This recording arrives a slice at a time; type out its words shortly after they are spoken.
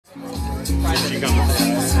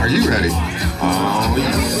Are you ready? Oh,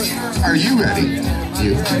 yeah. Are you ready?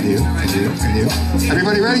 You.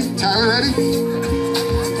 Everybody ready? Tyler ready?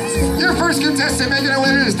 Your first contestant making her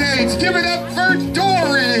way to the stage. Give it up for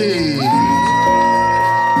Dory!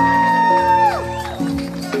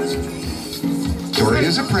 Dory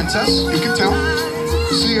is a princess, you can tell.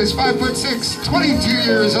 She is 5'6", 22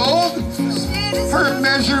 years old. Her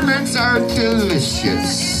measurements are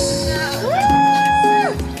delicious.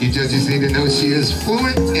 You judges need to know she is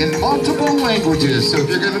fluent in multiple languages, so if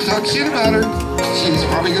you're going to talk shit about her, she's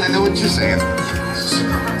probably going to know what you're saying.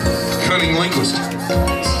 Cunning linguist.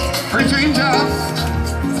 Her dream job,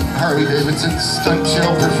 Harley Davidson stunt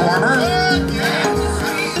show performer.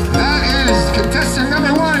 That is contestant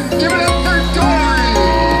number 1. Give it up for Dory!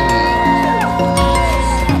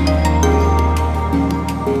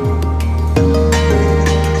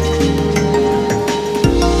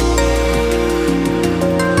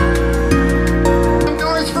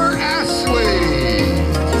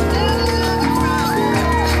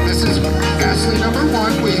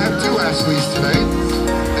 Today.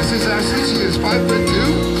 This is Ashley. She is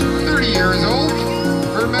 5'2", 30 years old.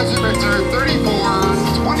 Her measurements are 34,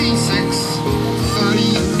 26,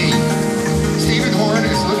 38. Stephen Horn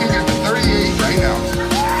is looking at the 38 right now.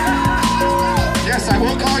 Yes, I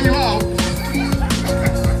will call you out.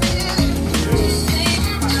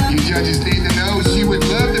 You judges need to know she would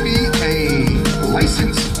love to be a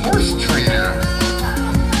licensed horse trainer.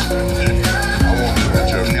 I won't do that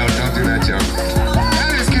joke. No, don't do that joke.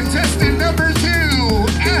 Number 2,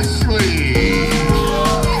 Ashley.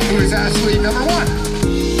 Who is Ashley number 1?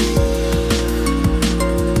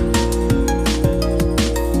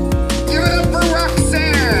 Give it up for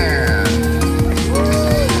Roxanne.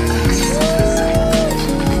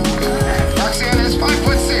 Roxanne is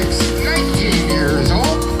 5'6", 19 years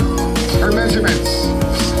old. Her measurements,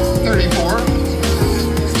 34,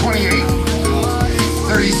 28,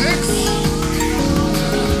 36.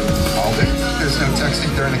 All day. There's no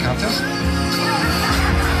texting during the contest.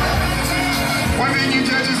 One thing you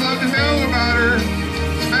judges love to know about her,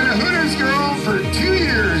 she's been a Hooters girl for 2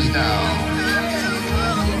 years now.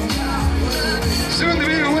 Soon to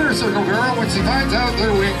be a Winter Circle girl when she finds out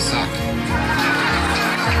their wings suck.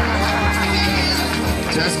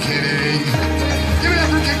 Just kidding. Give it up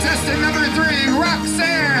for contestant number 3,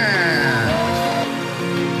 Roxanne.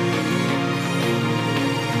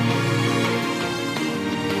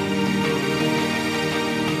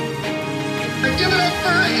 And give it up for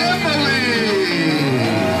Emily.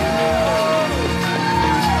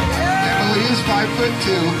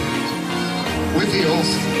 5'2", with heels.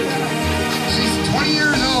 She's 20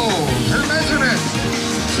 years old. Her measurement,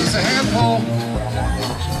 she's a handful.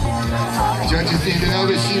 Judges need to know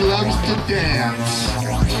that she loves to dance.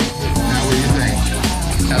 Now what do you think?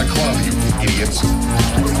 At a club, you idiots.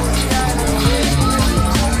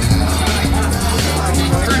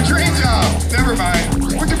 Her dream job, never mind,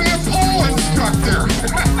 would to be a pole instructor.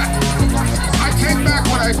 I take back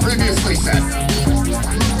what I previously said.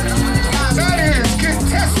 That is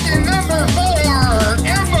contestant number 4,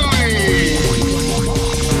 Emily.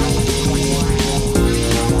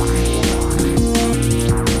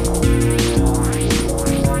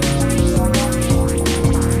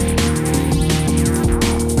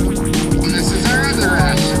 This is our other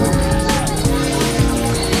Ashley.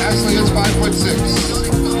 Ashley is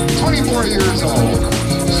 5'6", 24 years old.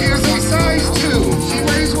 She is a size 2. She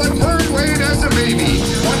weighs what Bird weighed as a baby,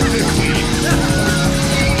 115.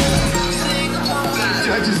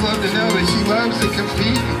 Judges love to know that she loves to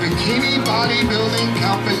compete in bikini bodybuilding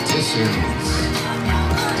competitions.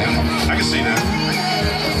 Damn, I can see that.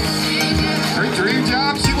 Her dream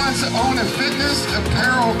job, she wants to own a fitness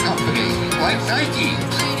apparel company, like Nike.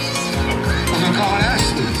 We'll call it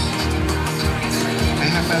Ashley's.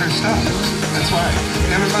 They have better stuff. That's why.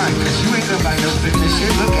 Never mind, because you ain't gonna buy no fitness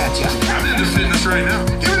shit. Look at ya. I'm into fitness right now.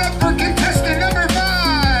 Give it up for contestant number 5,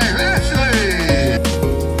 Ashley.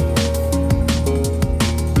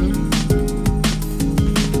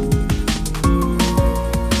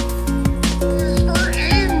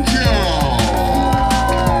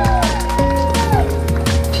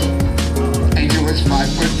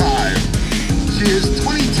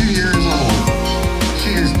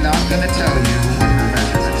 Gonna tell you what her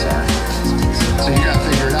measurements are. So you gotta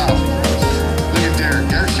figure it out. Look at Derek.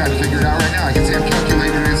 Derek's trying to figure it out right now. I can see him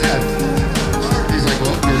calculating in his head. He's like,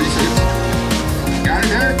 well, 36. Got it,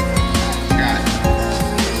 Derek? Got it.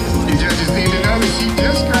 You judges need to know that she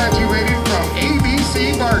just graduated from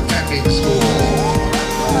ABC bartending school.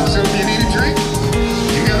 So if you need a drink,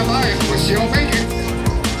 you gotta buy it, but she'll make it.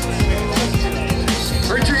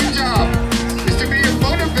 Her dream job is to be a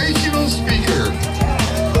motivational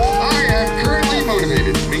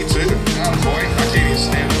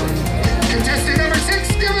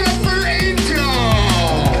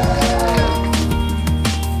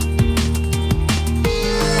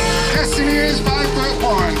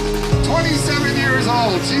one, 27 years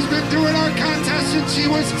old. She's been doing our contest since she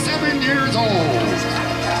was 7 years old.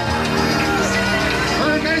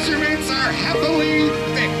 Her measurements are heavily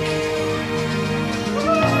thick.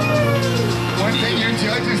 One thing your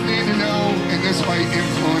judges need to know, and this might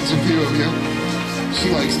influence a few of you, she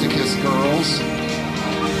likes to kiss girls.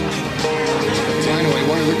 Finally,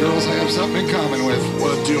 one of the girls I have something in common with.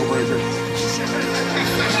 What a deal breaker.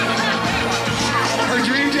 Her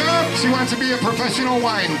dream job? She wants to be a professional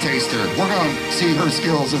wine taster. We're going to see her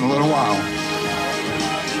skills in a little while.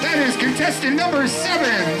 That is contestant number 7,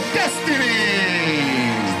 Destiny.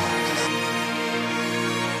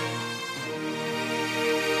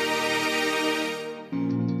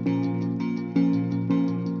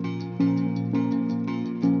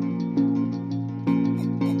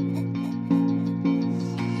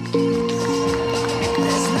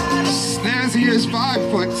 Snazzy is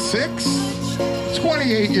 5'6",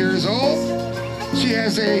 28 years old. She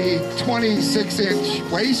has a 26-inch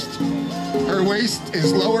waist. Her waist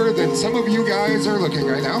is lower than some of you guys are looking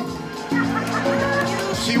right now.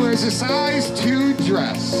 She wears a size 2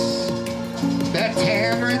 dress. That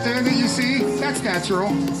tan right there that you see, that's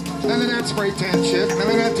natural. None of that spray tan shit, none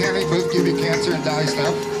of that tanning booth give you cancer and dye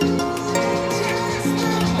stuff.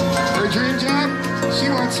 Her dream job? She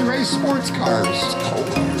wants to race sports cars.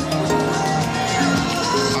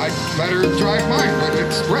 I'd let her drive mine, but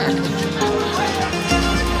it's wrecked.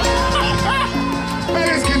 That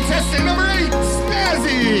is contestant number 8,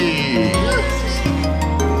 Snazzy.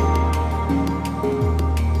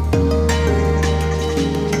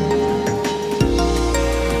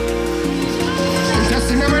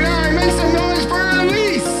 Contestant number 9, make some noise for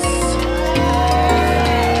Elise.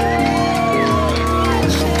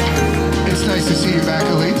 It's nice to see you back,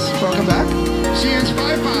 Elise. Welcome back. She is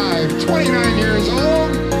 5'5", 29 years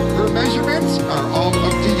old. Her measurements are all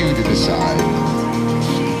up to you to decide.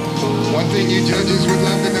 One thing you judges would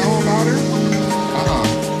love to know about her?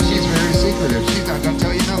 She's very secretive. She's not gonna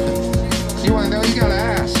tell you nothing. You wanna know, you gotta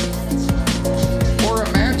ask. Or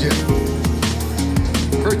imagine.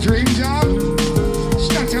 Her dream job?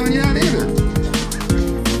 She's not telling you that either.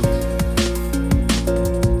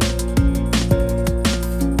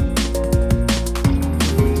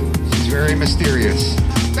 She's very mysterious.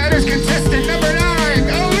 That is contestant number 9,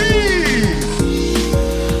 Elise!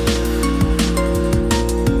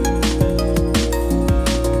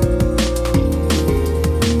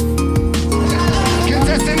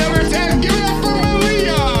 Contestant number 10, give it up for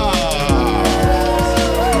Malia!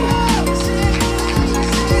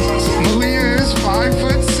 Malia is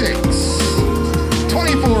 5'6",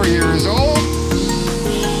 24 years old.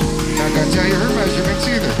 Not gonna tell you her measurements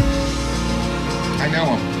either. I know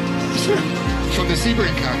them. From the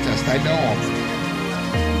Sebring contest, I know them.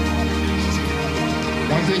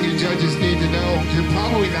 One thing you judges need to know, you're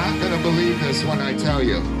probably not going to believe this when I tell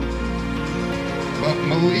you, but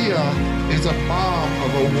Malia is a mom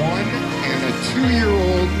of a 1- and a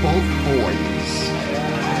 2-year-old, both boys.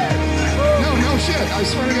 No shit, I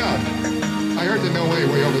swear to God. I heard the no way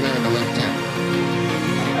over there in the left hand.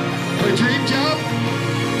 Her dream job?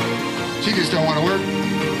 She just don't want to work.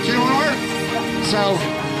 She don't want to work. So,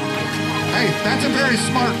 hey, that's a very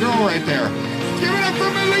smart girl right there. Give it up for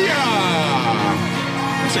Malia!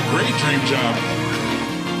 It's a great dream job.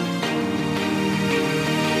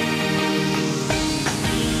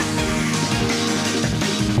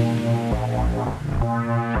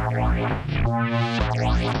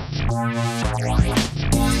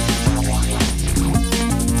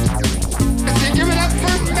 Give it up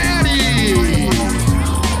for Maddie!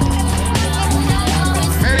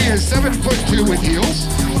 Maddie is 7'2" with heels.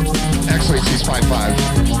 Actually, she's 5'5".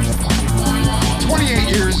 28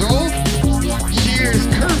 years old. She is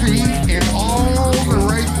curvy in all the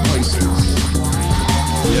right places.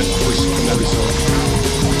 Yes, never saw it.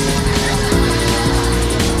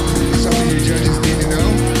 Something you judges need to know.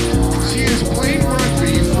 She has played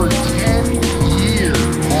rugby for 10 years.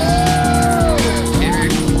 And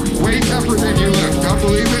it's way tougher than you look. Don't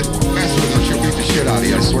believe it? Mess with her. She'll beat the shit out of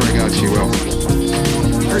you. I swear to God, she will.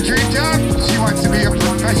 Her dream job? She wants to be a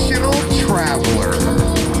professional traveler.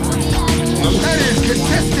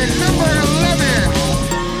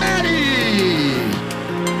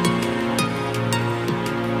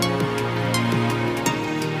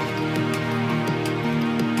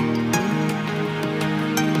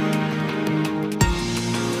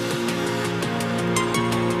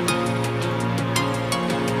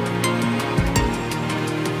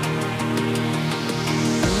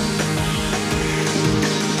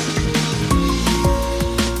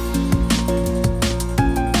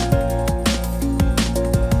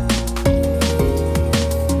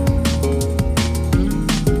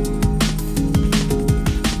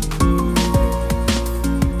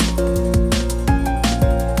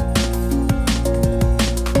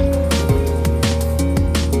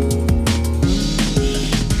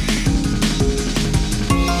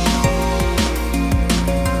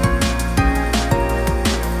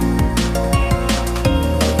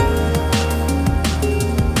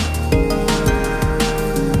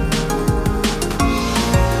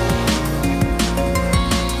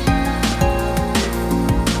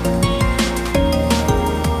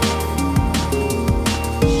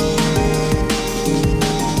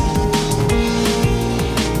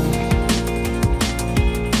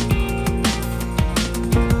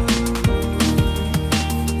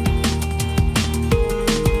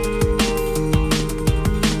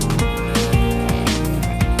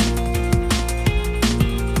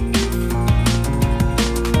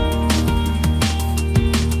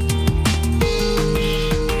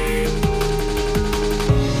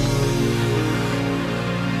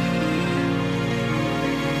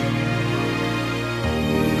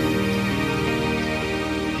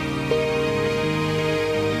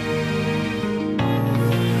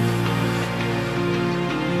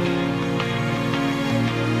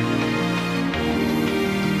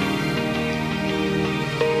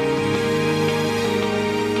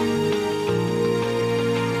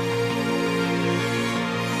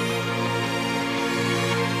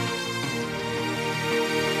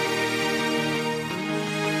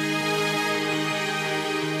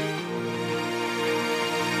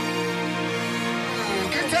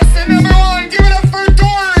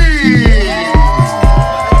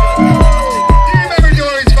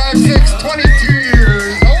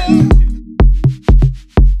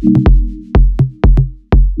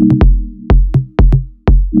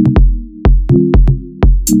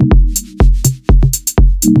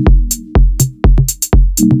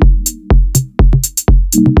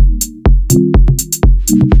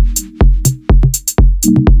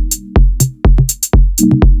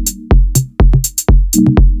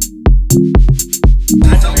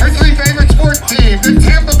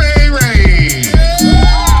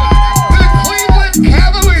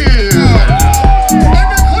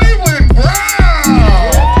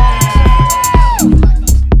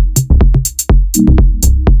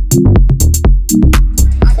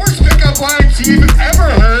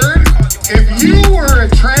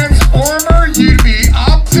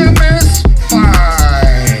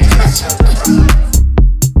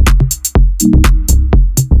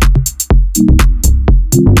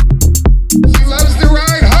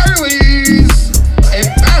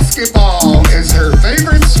 basketball is her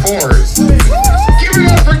favorite sport. Give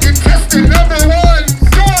it up for contestant number 1,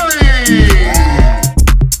 Dory!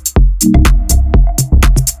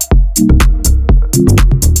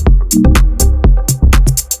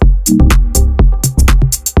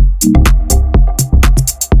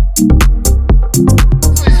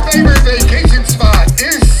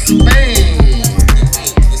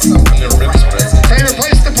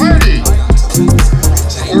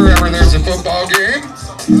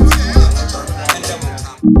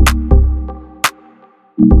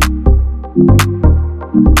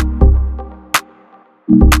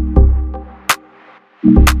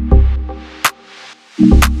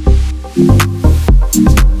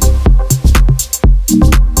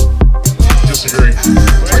 Disagree.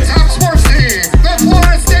 Our top sports team, the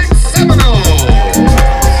Florida State Seminoles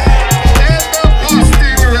and the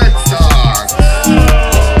Boston Red Sox.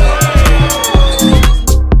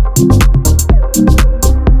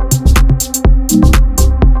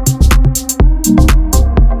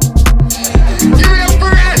 Give it up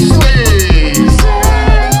for Ashley.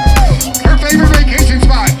 Her favorite vacation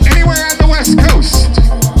spot, anywhere on the West Coast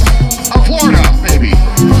of Florida, maybe.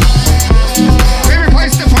 Favorite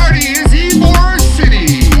place to party is Ybor City.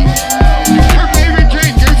 Her favorite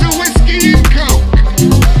drink is a whiskey and Coke.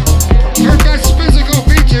 Her best physical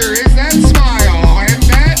feature is that smile and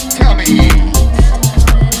that tummy.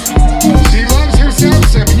 She loves herself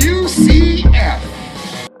some UCF.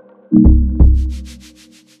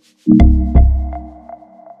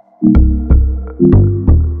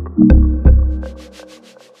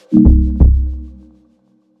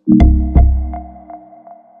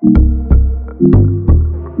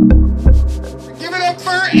 Give it up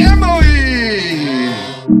for Emily.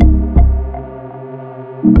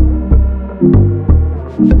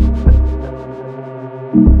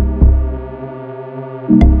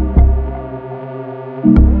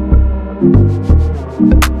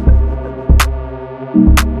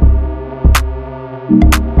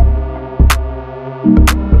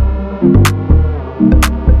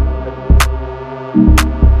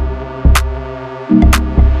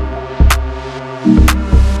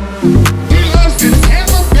 He loves the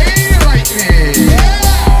Tampa Bay Lightning.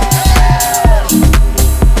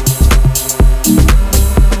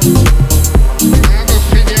 Have a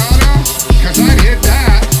pinata? 'Cause I'd hit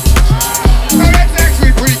that. Oh, that's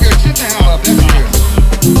actually pretty good. Shut the hell up. That's good.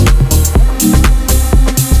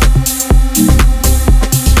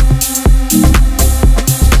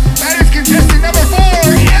 That is contestant number 4,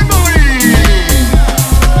 Emily.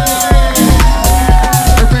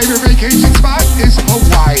 Her favorite vacation spot is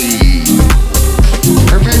Hawaii.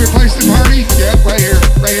 Her favorite place to party? Yep, right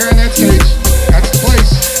here on that stage. That's the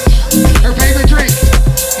place. Her favorite drink?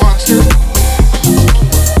 Monster.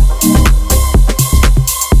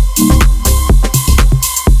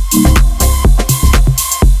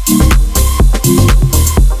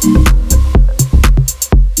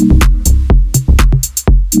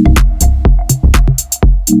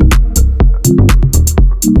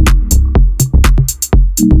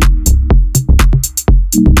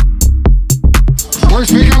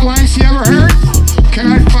 Worst pickup line she ever heard?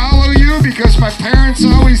 Can I follow you? Because my parents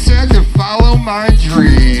always said to follow my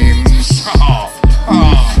dreams.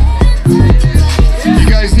 You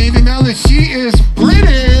guys need to know that she is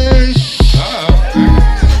British.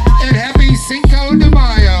 And happy Cinco de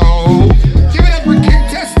Mayo. Give it up for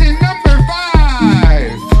contestant number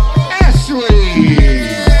 5, Ashley.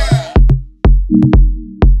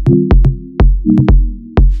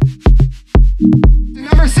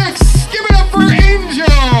 Number 6, give it up for Angel.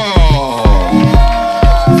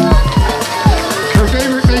 Her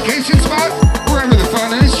favorite vacation spot, wherever the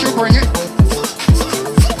fun is, she'll bring it.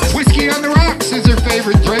 Whiskey on the rocks is her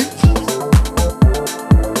favorite drink.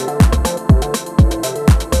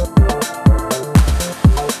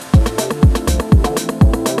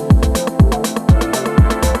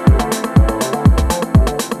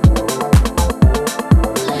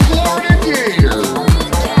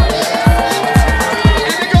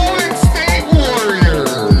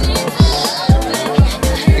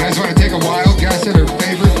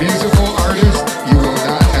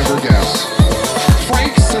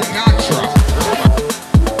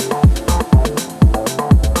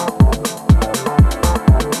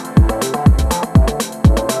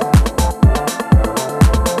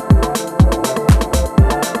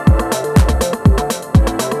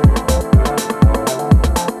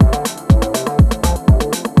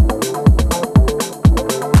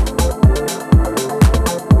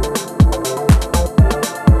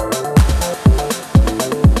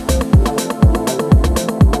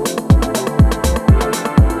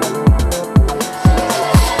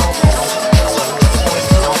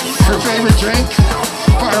 drink,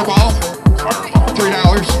 Fireball,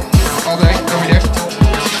 $3 all day, every day.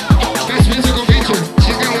 Best musical feature.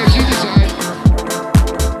 She's gonna let you decide.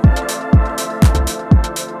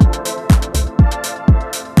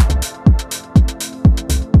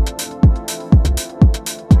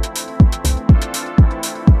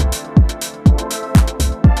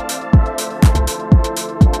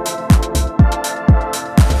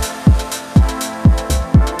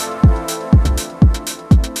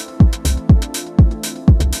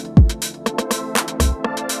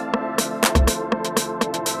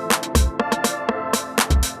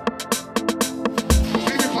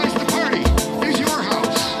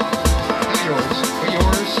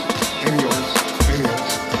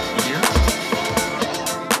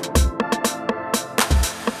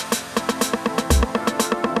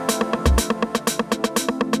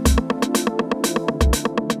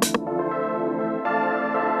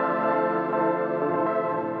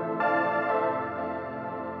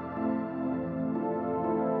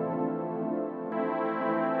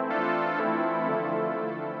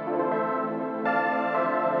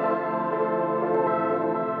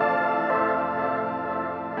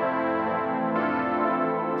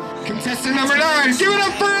 Contestant number 9, give it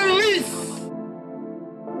up for Elise!